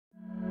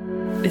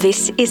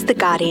This is The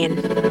Guardian.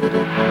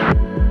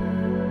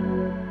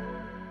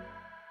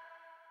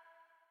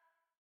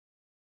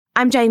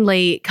 I'm Jane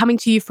Lee, coming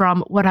to you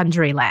from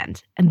Wurundjeri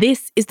land, and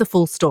this is the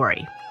full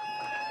story.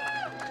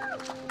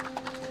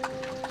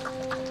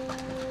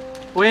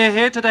 We're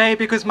here today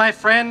because my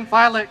friend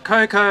Violet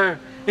Coco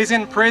is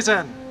in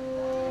prison.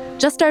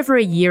 Just over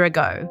a year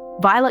ago,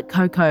 Violet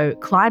Coco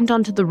climbed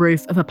onto the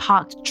roof of a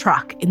parked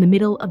truck in the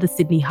middle of the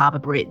Sydney Harbour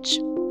Bridge.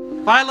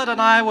 Violet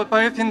and I were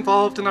both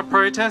involved in a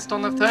protest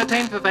on the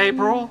 13th of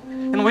April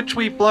in which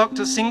we blocked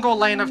a single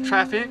lane of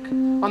traffic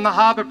on the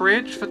Harbour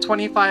Bridge for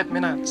 25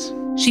 minutes.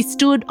 She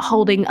stood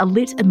holding a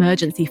lit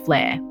emergency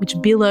flare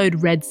which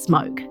billowed red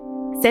smoke,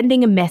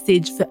 sending a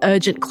message for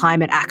urgent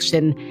climate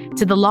action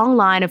to the long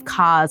line of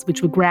cars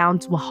which were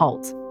ground to a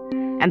halt,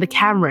 and the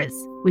cameras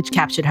which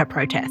captured her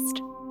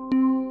protest.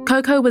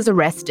 Coco was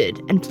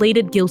arrested and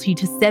pleaded guilty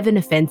to 7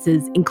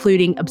 offences,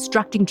 including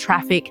obstructing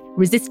traffic,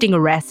 resisting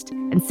arrest,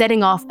 and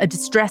setting off a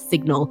distress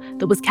signal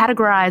that was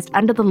categorised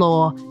under the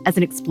law as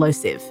an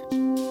explosive.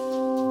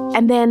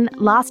 And then,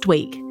 last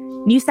week,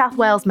 New South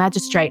Wales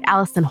magistrate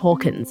Alison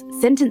Hawkins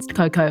sentenced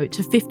Coco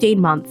to 15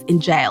 months in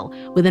jail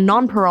with a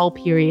non-parole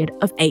period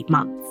of 8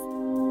 months.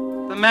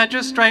 The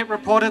magistrate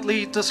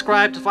reportedly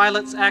described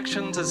Violet's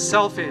actions as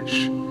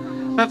selfish,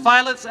 but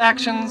Violet's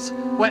actions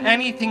were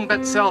anything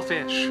but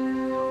selfish.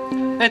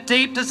 Their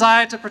deep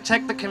desire to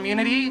protect the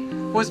community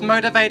was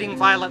motivating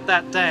Violet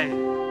that day.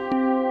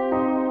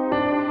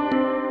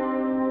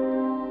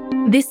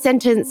 This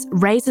sentence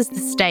raises the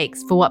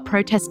stakes for what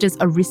protesters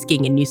are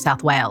risking in New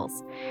South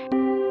Wales.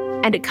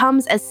 And it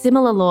comes as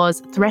similar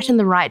laws threaten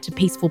the right to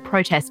peaceful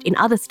protest in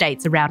other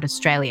states around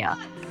Australia.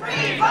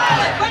 Free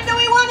Violet! When do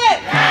we want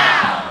it?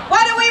 Now!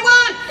 What do we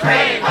want?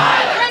 Free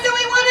Violet! When do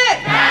we want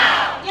it?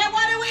 Now! Yeah,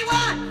 what do we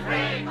want?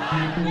 Free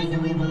Violet! When do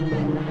we want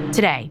it?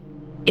 Today,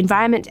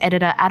 Environment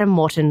editor Adam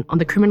Morton on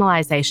the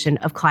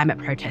criminalisation of climate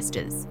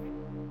protesters.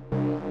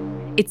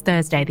 It's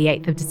Thursday, the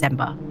 8th of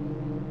December.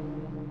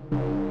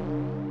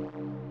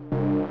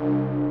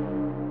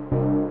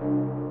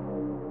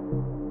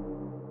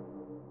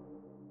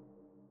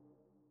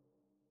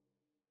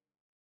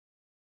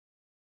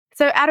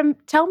 So, Adam,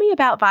 tell me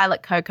about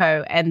Violet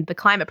Coco and the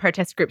climate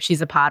protest group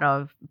she's a part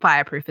of,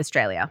 Fireproof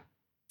Australia.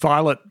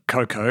 Violet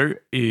Coco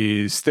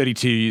is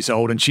 32 years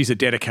old and she's a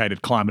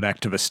dedicated climate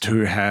activist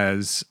who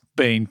has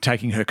been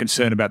taking her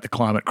concern about the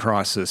climate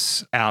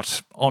crisis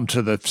out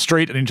onto the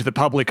street and into the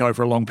public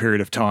over a long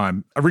period of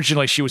time.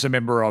 Originally, she was a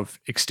member of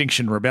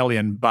Extinction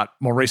Rebellion, but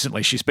more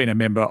recently she's been a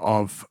member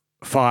of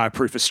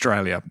Fireproof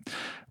Australia,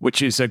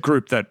 which is a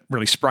group that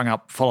really sprung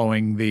up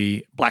following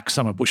the Black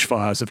Summer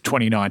bushfires of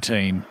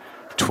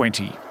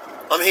 2019-20.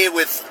 I'm here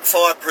with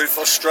Fireproof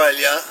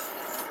Australia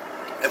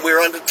and we're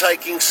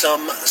undertaking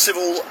some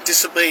civil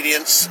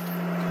disobedience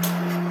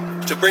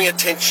to bring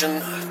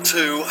attention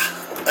to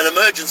an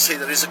emergency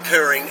that is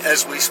occurring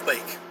as we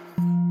speak.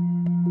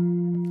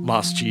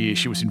 Last year,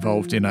 she was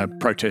involved in a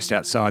protest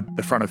outside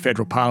the front of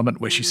Federal Parliament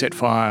where she set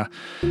fire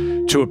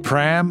to a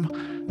pram,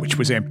 which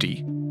was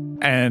empty.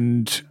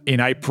 And in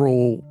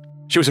April,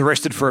 she was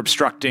arrested for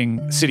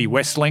obstructing City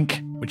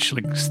Westlink, which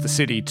links the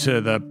city to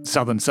the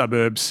southern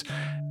suburbs.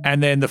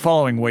 And then the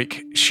following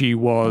week, she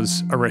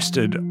was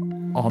arrested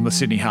on the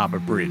Sydney Harbour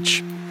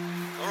Bridge.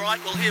 All right,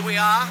 well, here we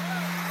are.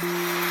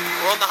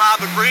 We're on the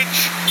Harbour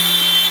Bridge.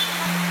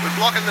 We're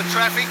blocking the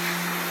traffic.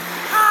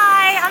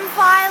 Hi, I'm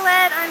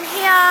Violet. I'm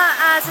here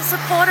as a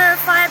supporter of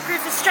Fireproof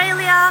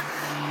Australia.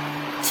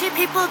 2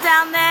 people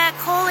down there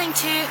calling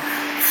to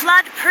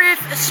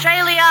flood-proof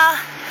Australia.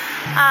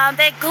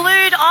 They're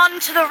glued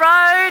onto the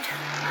road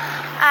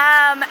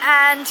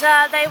and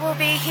they will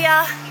be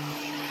here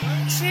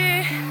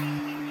to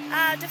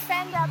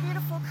defend our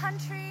beautiful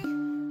country.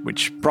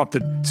 Which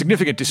prompted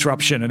significant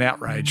disruption and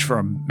outrage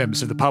from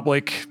members of the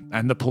public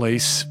and the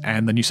police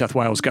and the New South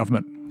Wales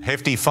government.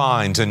 Hefty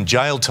fines and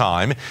jail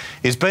time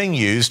is being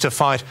used to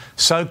fight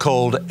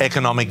so-called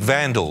economic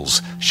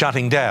vandals,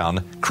 shutting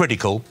down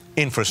critical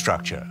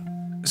infrastructure.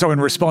 So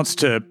in response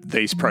to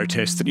these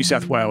protests, the New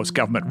South Wales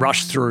government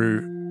rushed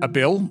through a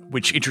bill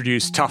which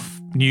introduced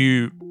tough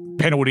new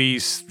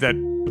penalties that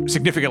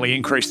significantly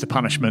increased the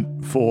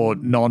punishment for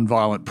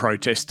non-violent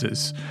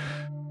protesters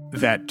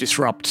that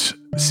disrupt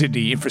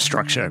Sydney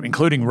infrastructure,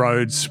 including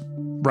roads,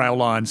 rail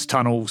lines,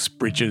 tunnels,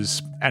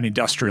 bridges and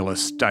industrial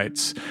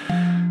estates.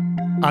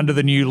 Under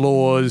the new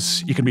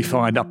laws, you can be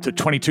fined up to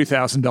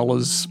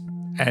 $22,000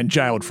 and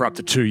jailed for up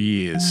to 2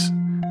 years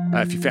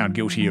if you're found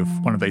guilty of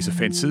one of these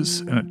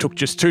offences. And it took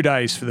just 2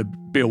 days for the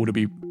bill to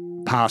be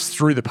passed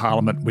through the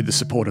Parliament with the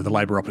support of the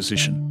Labor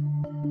opposition.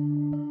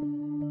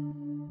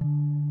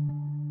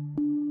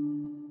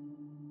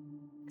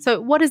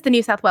 So what has the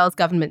New South Wales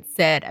government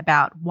said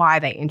about why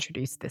they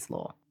introduced this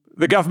law?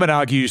 The government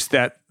argues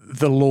that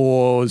the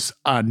laws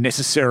are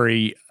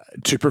necessary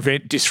to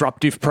prevent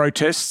disruptive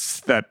protests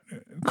that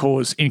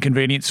cause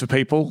inconvenience for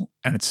people,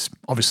 and it's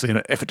obviously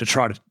an effort to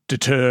try to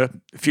deter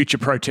future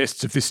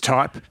protests of this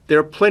type. There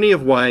are plenty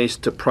of ways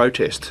to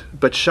protest,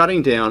 but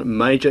shutting down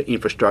major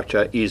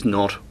infrastructure is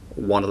not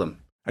one of them.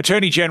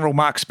 Attorney General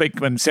Mark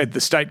Speakman said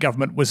the state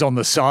government was on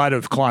the side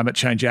of climate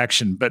change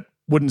action, but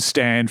wouldn't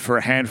stand for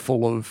a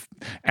handful of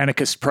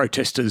anarchist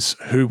protesters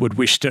who would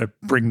wish to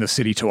bring the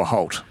city to a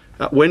halt.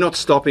 We're not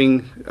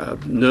stopping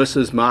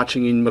nurses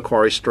marching in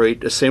Macquarie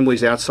Street,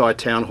 assemblies outside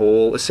Town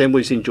Hall,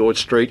 assemblies in George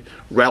Street,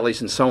 rallies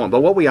and so on.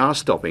 But what we are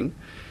stopping,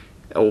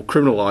 or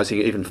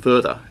criminalising even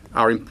further,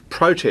 are in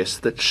protests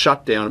that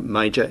shut down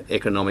major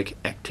economic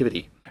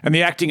activity. And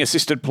the Acting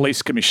Assistant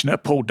Police Commissioner,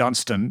 Paul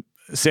Dunstan,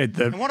 said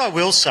that... And what I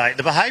will say,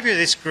 the behaviour of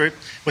this group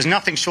was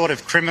nothing short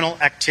of criminal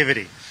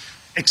activity.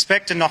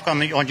 Expect a knock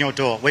on your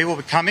door. We will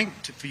be coming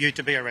for you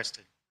to be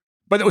arrested.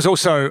 But there was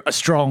also a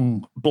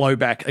strong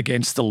blowback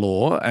against the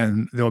law,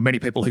 and there were many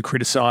people who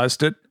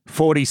criticised it.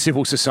 40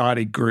 civil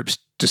society groups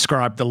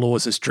described the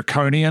laws as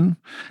draconian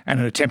and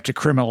an attempt to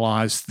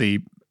criminalise the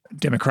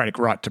democratic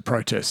right to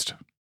protest.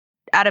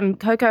 Adam,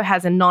 Coco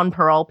has a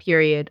non-parole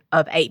period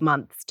of 8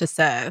 months to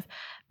serve.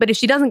 But if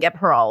she doesn't get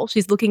parole,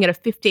 she's looking at a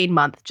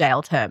 15-month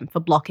jail term for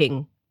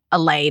blocking a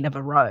lane of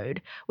a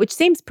road, which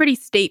seems pretty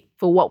steep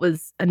for what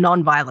was a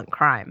non-violent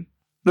crime.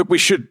 Look, we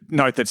should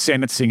note that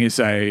sentencing is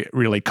a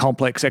really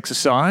complex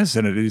exercise,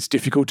 and it is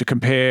difficult to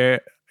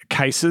compare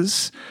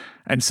cases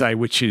and say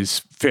which is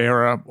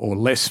fairer or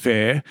less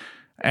fair.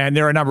 And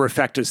there are a number of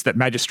factors that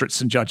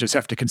magistrates and judges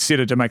have to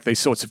consider to make these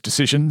sorts of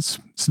decisions.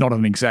 It's not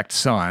an exact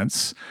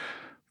science.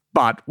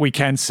 But we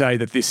can say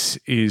that this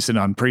is an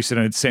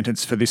unprecedented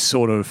sentence for this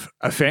sort of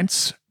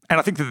offence. And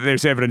I think that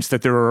there's evidence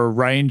that there are a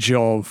range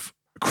of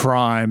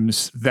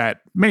crimes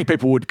that many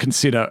people would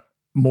consider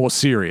more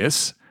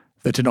serious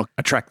that do not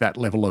attract that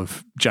level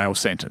of jail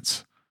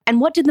sentence.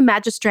 And what did the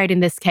magistrate in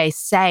this case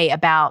say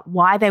about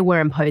why they were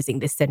imposing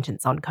this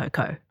sentence on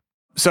Coco?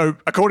 So,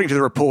 according to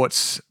the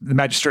reports, the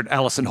magistrate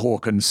Alison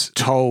Hawkins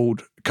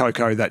told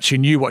Coco that she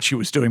knew what she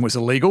was doing was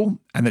illegal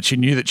and that she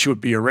knew that she would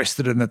be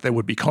arrested and that there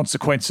would be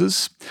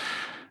consequences.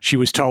 She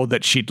was told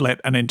that she'd let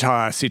an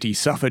entire city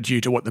suffer due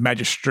to what the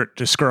magistrate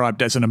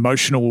described as an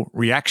emotional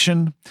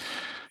reaction.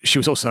 She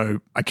was also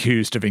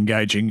accused of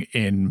engaging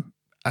in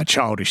a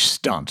childish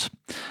stunt.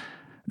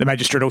 The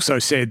magistrate also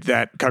said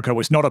that Coco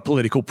was not a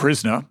political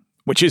prisoner,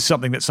 which is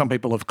something that some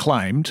people have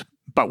claimed,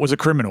 but was a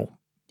criminal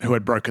who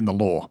had broken the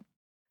law.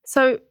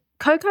 So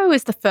Coco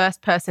is the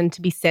first person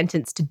to be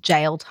sentenced to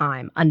jail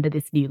time under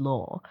this new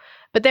law.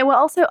 But there were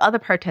also other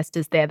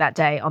protesters there that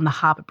day on the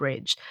Harbour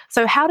Bridge.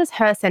 So how does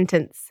her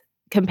sentence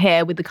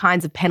compare with the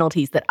kinds of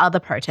penalties that other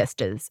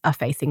protesters are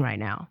facing right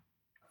now?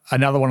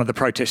 Another one of the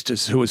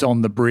protesters who was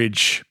on the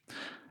bridge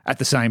at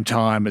the same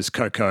time as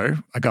Coco,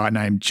 a guy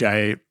named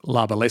Jay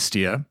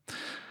Labalestia,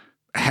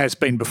 has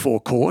been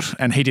before court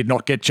and he did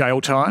not get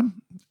jail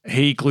time.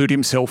 He glued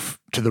himself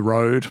to the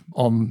road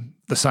on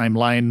the same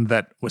lane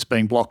that was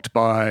being blocked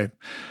by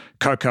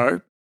Coco.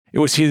 It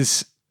was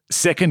his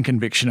second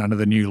conviction under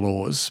the new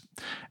laws,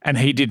 and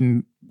he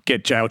didn't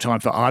get jail time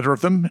for either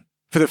of them.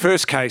 For the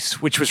first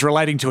case, which was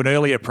relating to an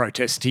earlier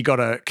protest, he got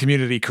a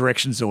community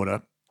corrections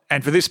order.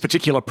 And for this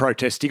particular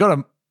protest, he got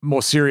a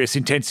more serious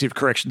intensive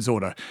corrections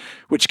order,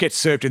 which gets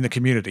served in the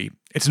community.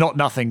 It's not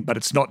nothing, but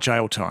it's not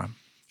jail time.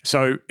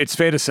 So it's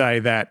fair to say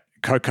that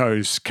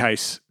Coco's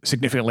case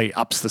significantly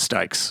ups the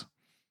stakes.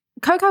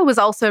 Coco was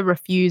also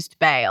refused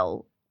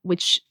bail,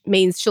 which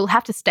means she'll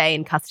have to stay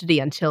in custody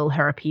until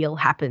her appeal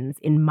happens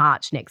in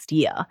March next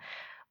year.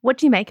 What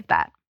do you make of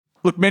that?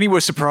 Look, many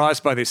were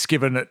surprised by this,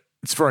 given that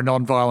it's for a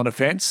non-violent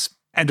offence.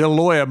 And a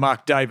lawyer,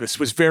 Mark Davis,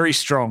 was very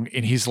strong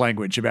in his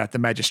language about the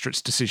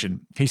magistrate's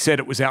decision. He said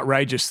it was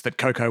outrageous that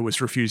Coco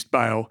was refused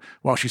bail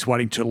while she's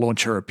waiting to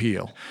launch her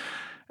appeal,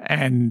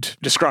 and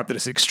described it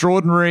as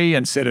extraordinary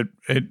and said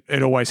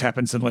it always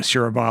happens unless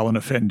you're a violent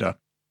offender.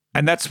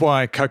 And that's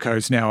why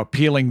Coco's now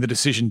appealing the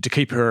decision to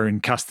keep her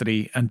in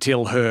custody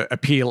until her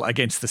appeal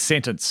against the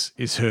sentence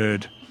is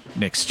heard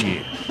next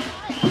year.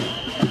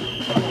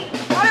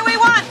 What do we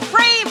want?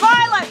 Free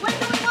violence! When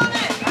do we want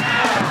it?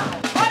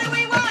 Now! What do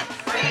we want?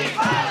 Free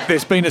violence!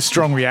 There's been a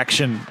strong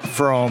reaction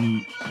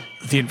from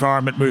the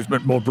environment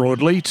movement more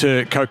broadly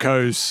to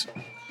Coco's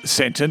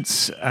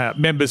sentence.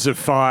 Members of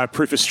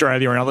Fireproof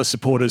Australia and other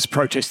supporters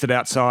protested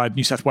outside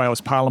New South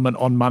Wales Parliament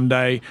on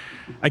Monday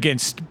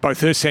against both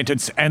her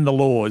sentence and the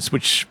laws,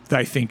 which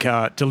they think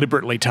are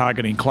deliberately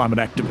targeting climate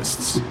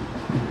activists.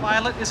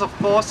 Violet is a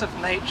force of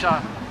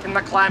nature in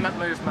the climate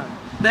movement.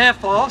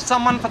 Therefore,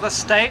 someone for the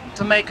state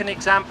to make an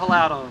example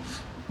out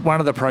of. One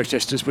of the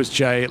protesters was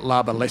Jay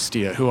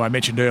Labalestia, who I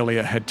mentioned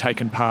earlier had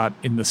taken part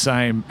in the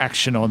same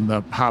action on the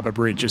Harbour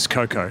Bridge as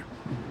Coco.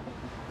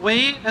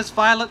 We, as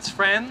Violet's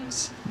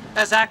friends,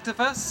 as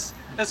activists,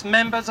 as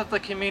members of the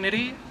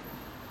community,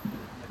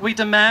 we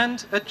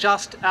demand a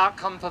just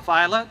outcome for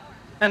Violet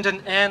and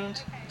an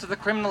end to the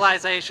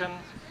criminalisation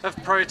of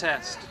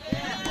protest.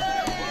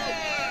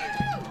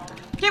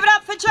 Give it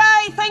up for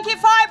Jay. Thank you,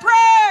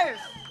 Fireproof.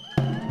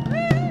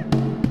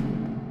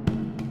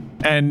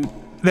 And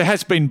there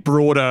has been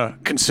broader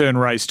concern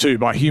raised too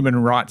by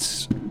human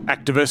rights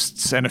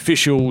activists and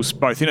officials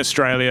both in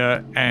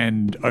Australia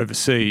and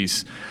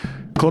overseas,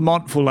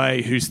 Clement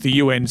Foulé, who's the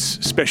UN's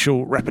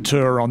Special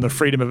Rapporteur on the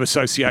Freedom of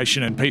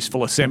Association and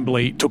Peaceful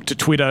Assembly, took to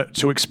Twitter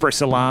to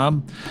express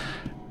alarm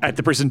at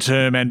the prison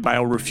term and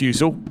bail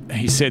refusal.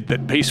 He said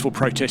that peaceful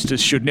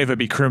protesters should never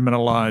be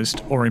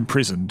criminalised or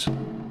imprisoned.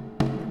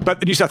 But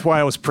the New South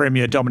Wales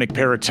Premier, Dominic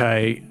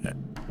Perrottet,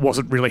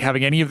 wasn't really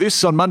having any of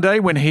this on Monday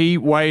when he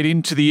weighed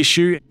into the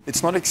issue.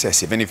 It's not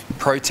excessive, and if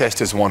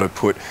protesters want to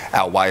put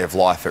our way of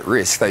life at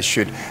risk, they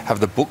should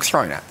have the book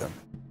thrown at them.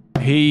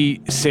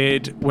 He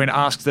said, when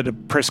asked at a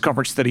press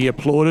conference, that he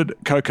applauded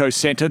Coco's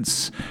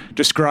sentence,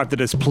 described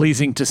it as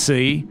pleasing to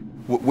see.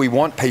 We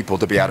want people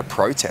to be able to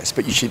protest,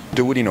 but you should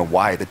do it in a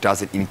way that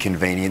doesn't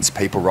inconvenience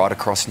people right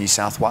across New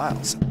South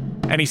Wales.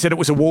 And he said it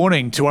was a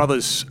warning to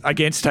others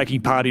against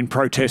taking part in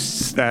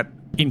protests that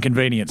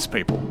inconvenience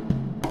people.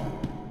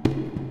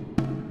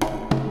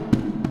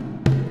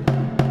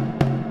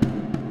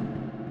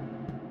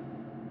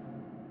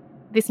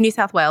 This New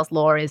South Wales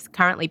law is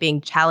currently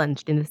being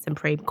challenged in the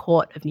Supreme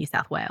Court of New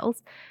South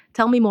Wales.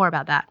 Tell me more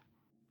about that.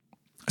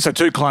 So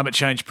 2 climate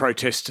change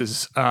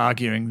protesters are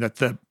arguing that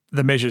the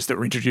measures that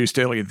were introduced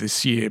earlier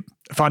this year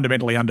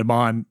fundamentally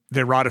undermine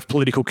their right of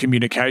political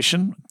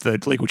communication. The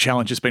legal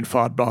challenge has been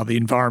filed by the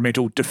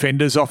Environmental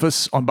Defenders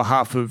Office on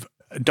behalf of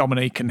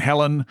Dominique and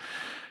Helen.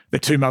 They're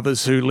 2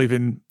 mothers who live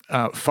in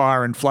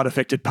fire and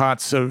flood-affected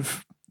parts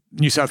of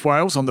New South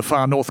Wales on the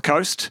far north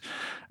coast,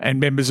 and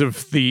members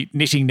of the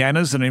Knitting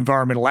Nanas, an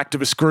environmental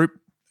activist group,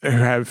 who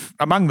have,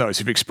 among those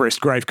who've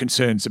expressed grave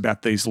concerns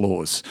about these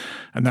laws.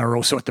 And they were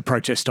also at the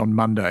protest on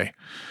Monday.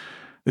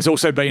 There's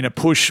also been a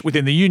push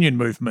within the union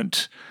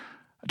movement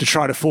to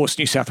try to force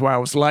New South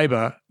Wales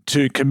Labor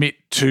to commit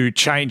to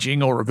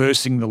changing or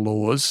reversing the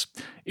laws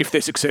if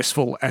they're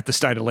successful at the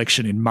state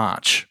election in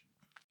March.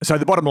 So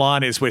the bottom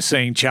line is we're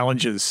seeing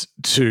challenges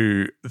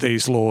to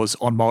these laws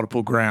on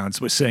multiple grounds.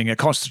 We're seeing a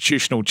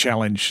constitutional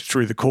challenge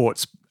through the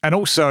courts and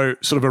also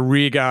sort of a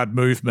rearguard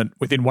movement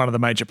within one of the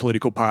major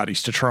political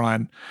parties to try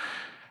and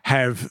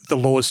have the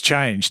laws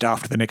changed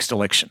after the next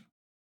election.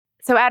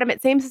 So, Adam,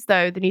 it seems as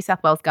though the New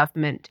South Wales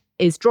government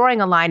is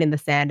drawing a line in the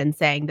sand and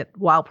saying that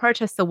while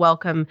protests are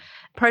welcome,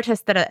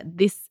 protests that are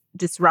this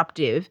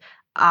disruptive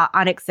are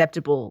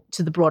unacceptable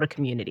to the broader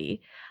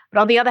community. But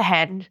on the other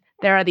hand,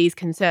 there are these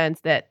concerns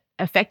that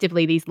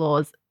effectively these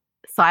laws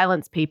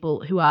silence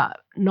people who are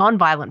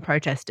non-violent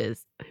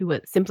protesters who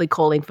are simply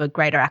calling for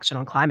greater action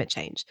on climate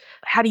change.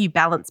 How do you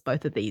balance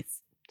both of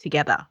these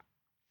together?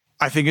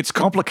 I think it's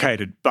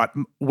complicated, but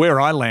where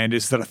I land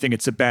is that I think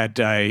it's a bad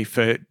day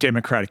for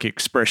democratic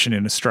expression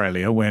in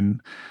Australia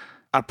when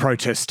a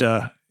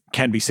protester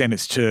can be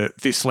sentenced to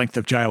this length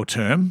of jail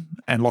term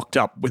and locked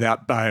up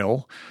without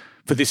bail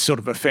for this sort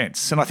of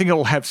offence. And I think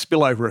it'll have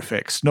spillover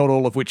effects, not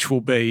all of which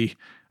will be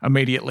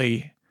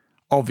immediately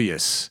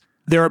obvious.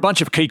 There are a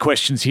bunch of key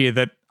questions here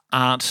that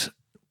aren't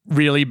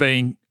really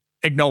being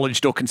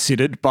acknowledged or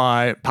considered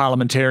by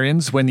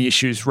parliamentarians when the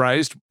issue's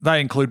raised.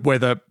 They include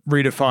whether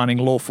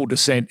redefining lawful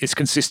dissent is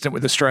consistent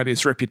with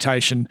Australia's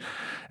reputation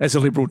as a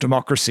liberal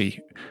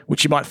democracy,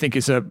 which you might think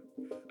is a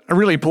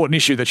really important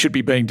issue that should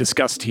be being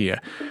discussed here.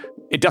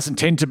 It doesn't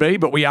tend to be,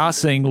 but we are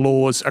seeing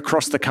laws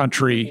across the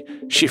country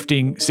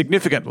shifting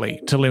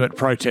significantly to limit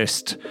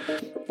protest,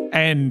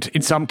 and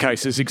in some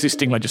cases,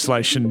 existing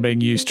legislation being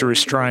used to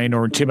restrain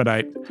or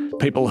intimidate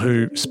people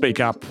who speak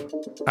up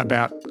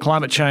about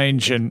climate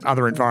change and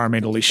other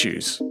environmental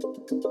issues.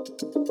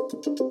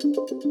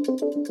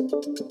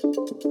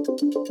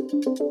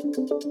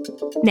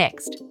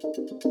 Next,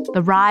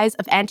 the rise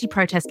of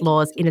anti-protest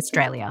laws in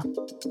Australia.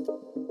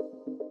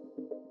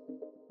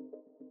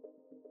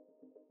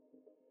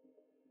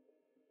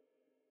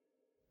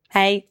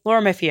 Hey,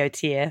 Laura Murphy-Oates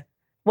here.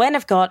 When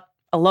I've got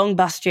a long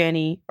bus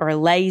journey or a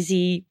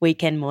lazy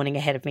weekend morning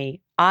ahead of me,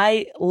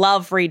 I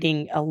love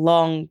reading a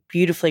long,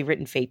 beautifully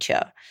written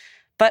feature.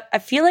 But I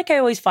feel like I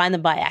always find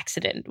them by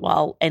accident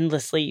while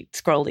endlessly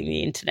scrolling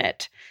the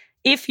internet.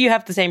 If you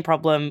have the same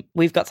problem,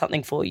 we've got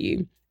something for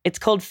you. It's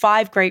called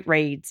 5 Great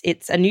Reads.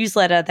 It's a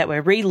newsletter that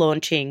we're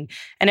relaunching,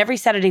 and every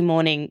Saturday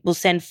morning we'll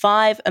send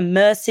 5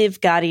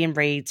 immersive Guardian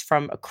reads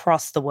from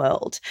across the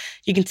world.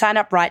 You can sign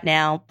up right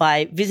now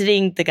by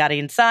visiting the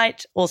Guardian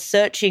site or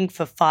searching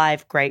for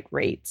 5 Great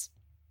Reads.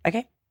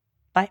 Okay,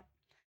 bye.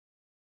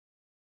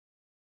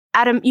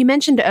 Adam, you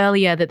mentioned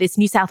earlier that this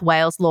New South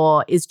Wales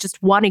law is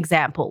just one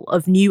example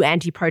of new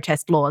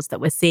anti-protest laws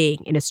that we're seeing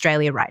in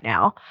Australia right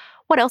now.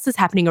 What else is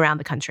happening around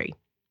the country?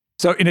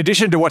 So in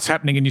addition to what's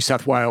happening in New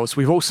South Wales,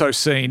 we've also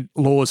seen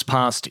laws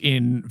passed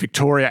in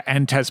Victoria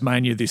and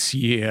Tasmania this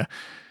year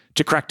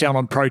to crack down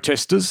on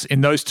protesters.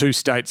 In those 2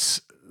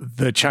 states,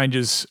 the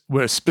changes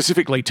were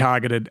specifically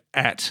targeted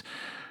at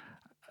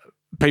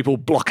people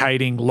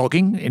blockading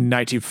logging in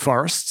native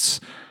forests.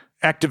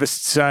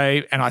 Activists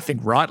say, and I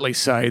think rightly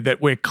say,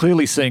 that we're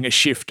clearly seeing a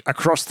shift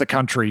across the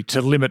country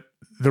to limit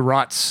the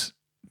rights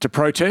to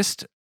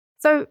protest.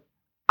 So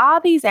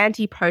are these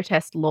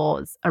anti-protest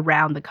laws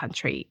around the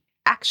country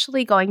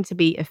actually going to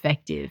be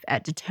effective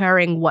at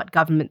deterring what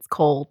governments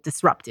call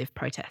disruptive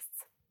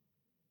protests?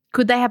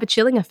 Could they have a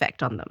chilling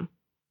effect on them?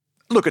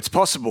 Look, it's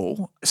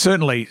possible.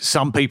 Certainly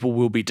some people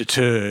will be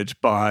deterred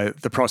by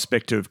the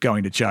prospect of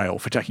going to jail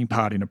for taking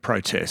part in a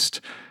protest.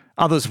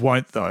 Others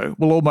won't, though.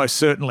 We'll almost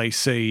certainly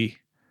see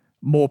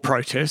more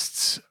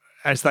protests.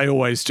 As they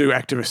always do,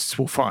 activists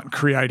will find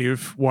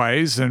creative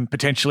ways and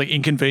potentially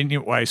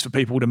inconvenient ways for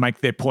people to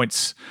make their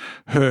points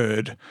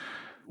heard.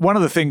 One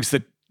of the things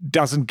that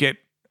doesn't get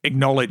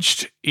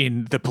acknowledged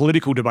in the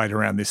political debate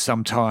around this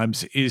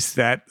sometimes is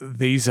that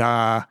these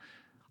are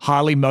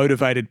highly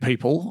motivated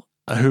people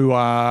who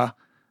are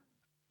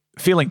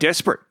feeling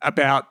desperate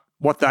about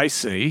what they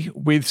see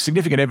with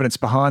significant evidence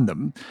behind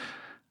them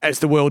as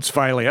the world's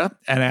failure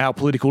and our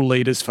political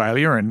leaders'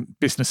 failure and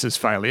businesses'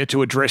 failure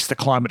to address the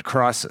climate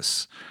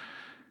crisis.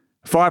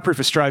 Fireproof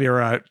Australia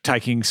are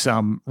taking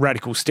some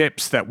radical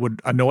steps that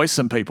would annoy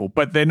some people,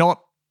 but they're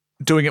not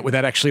doing it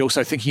without actually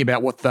also thinking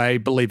about what they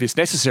believe is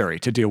necessary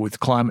to deal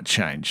with climate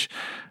change.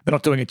 They're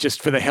not doing it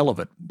just for the hell of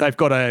it. They've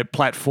got a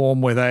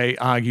platform where they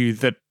argue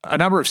that a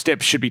number of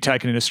steps should be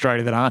taken in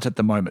Australia that aren't at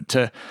the moment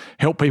to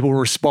help people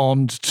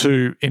respond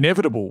to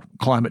inevitable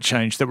climate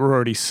change that we're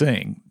already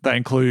seeing. They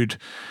include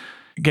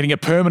getting a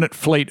permanent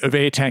fleet of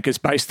air tankers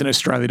based in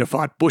Australia to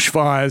fight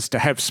bushfires, to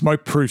have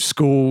smoke-proof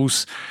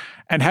schools,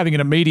 and having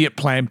an immediate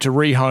plan to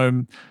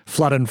rehome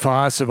flood and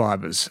fire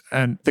survivors.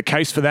 And the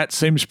case for that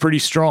seems pretty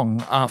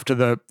strong after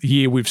the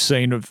year we've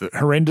seen of the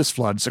horrendous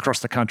floods across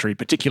the country,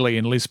 particularly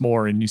in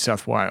Lismore in New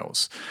South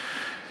Wales.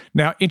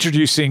 Now,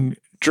 introducing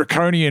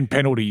draconian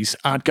penalties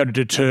aren't going to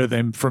deter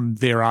them from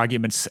their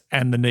arguments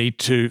and the need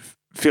to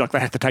feel like they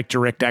have to take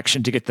direct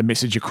action to get the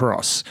message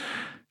across.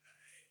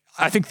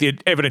 I think the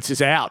evidence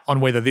is out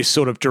on whether this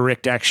sort of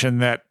direct action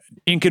that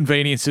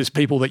inconveniences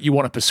people that you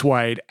want to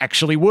persuade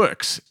actually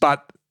works.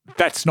 But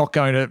that's not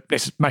going to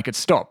make it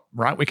stop,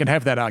 right? We can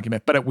have that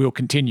argument, but it will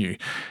continue.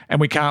 And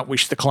we can't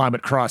wish the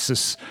climate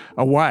crisis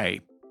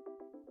away.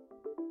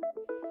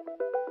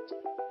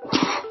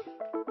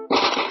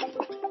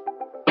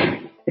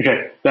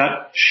 Okay,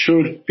 that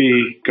should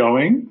be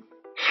going.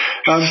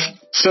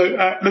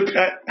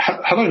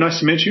 Hello, nice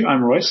to meet you.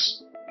 I'm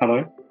Royce.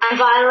 Hello. I'm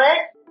Violet.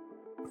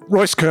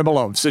 Royce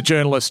Kermelov's a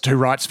journalist who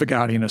writes for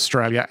Guardian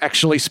Australia,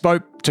 actually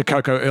spoke to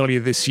Coco earlier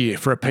this year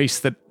for a piece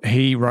that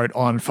he wrote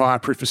on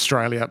Fireproof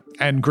Australia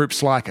and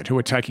groups like it who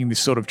are taking this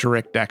sort of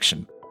direct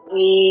action.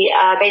 We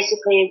are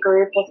basically a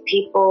group of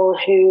people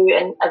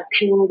of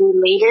community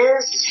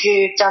leaders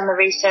who've done the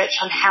research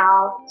on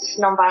how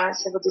nonviolent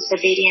civil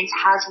disobedience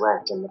has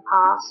worked in the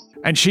past.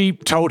 And she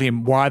told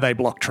him why they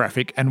block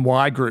traffic and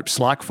why groups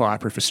like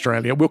Fireproof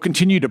Australia will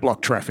continue to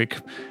block traffic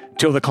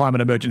till the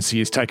climate emergency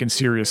is taken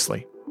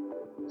seriously.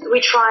 We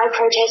tried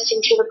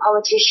protesting to the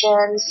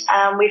politicians,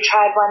 we've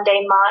tried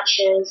one-day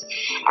marches,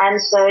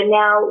 and so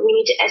now we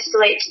need to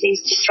escalate to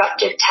these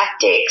disruptive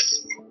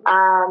tactics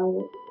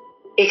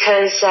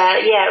because,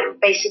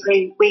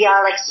 basically we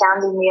are like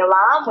sounding the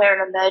alarm. We're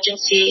an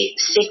emergency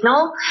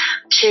signal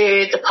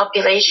to the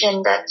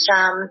population that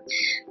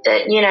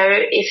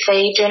if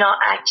they do not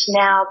act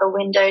now, the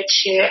window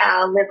to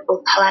our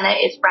livable planet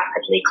is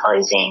rapidly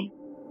closing.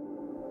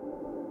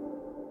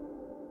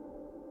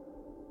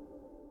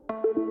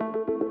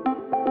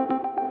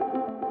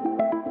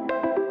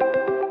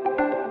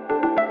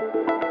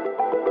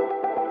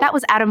 That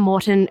was Adam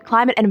Morton,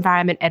 Climate and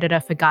Environment Editor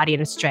for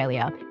Guardian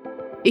Australia.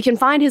 You can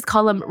find his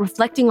column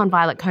reflecting on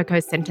Violet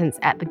Coco's sentence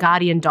at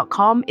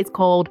theguardian.com. It's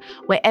called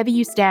Wherever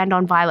You Stand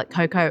on Violet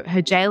Coco,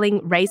 Her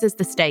Jailing Raises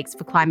the Stakes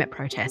for Climate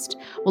Protest.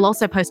 We'll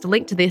also post a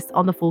link to this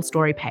on the full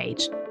story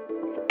page.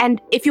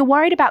 And if you're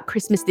worried about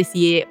Christmas this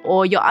year,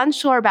 or you're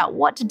unsure about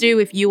what to do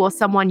if you or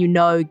someone you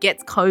know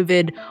gets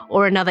COVID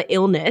or another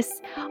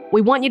illness, we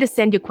want you to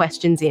send your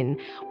questions in.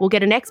 We'll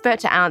get an expert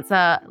to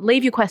answer.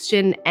 Leave your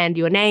question and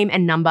your name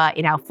and number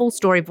in our full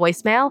story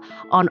voicemail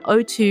on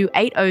 02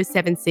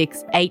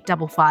 8076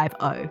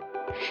 8550.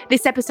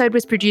 This episode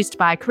was produced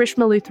by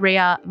Karishma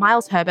Luthria,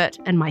 Miles Herbert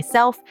and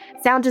myself.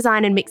 Sound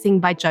design and mixing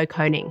by Joe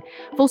Koning.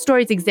 Full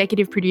Story's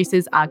executive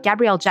producers are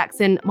Gabrielle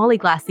Jackson, Molly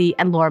Glassy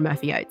and Laura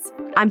Murphy-Oates.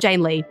 I'm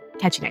Jane Lee.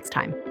 Catch you next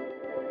time.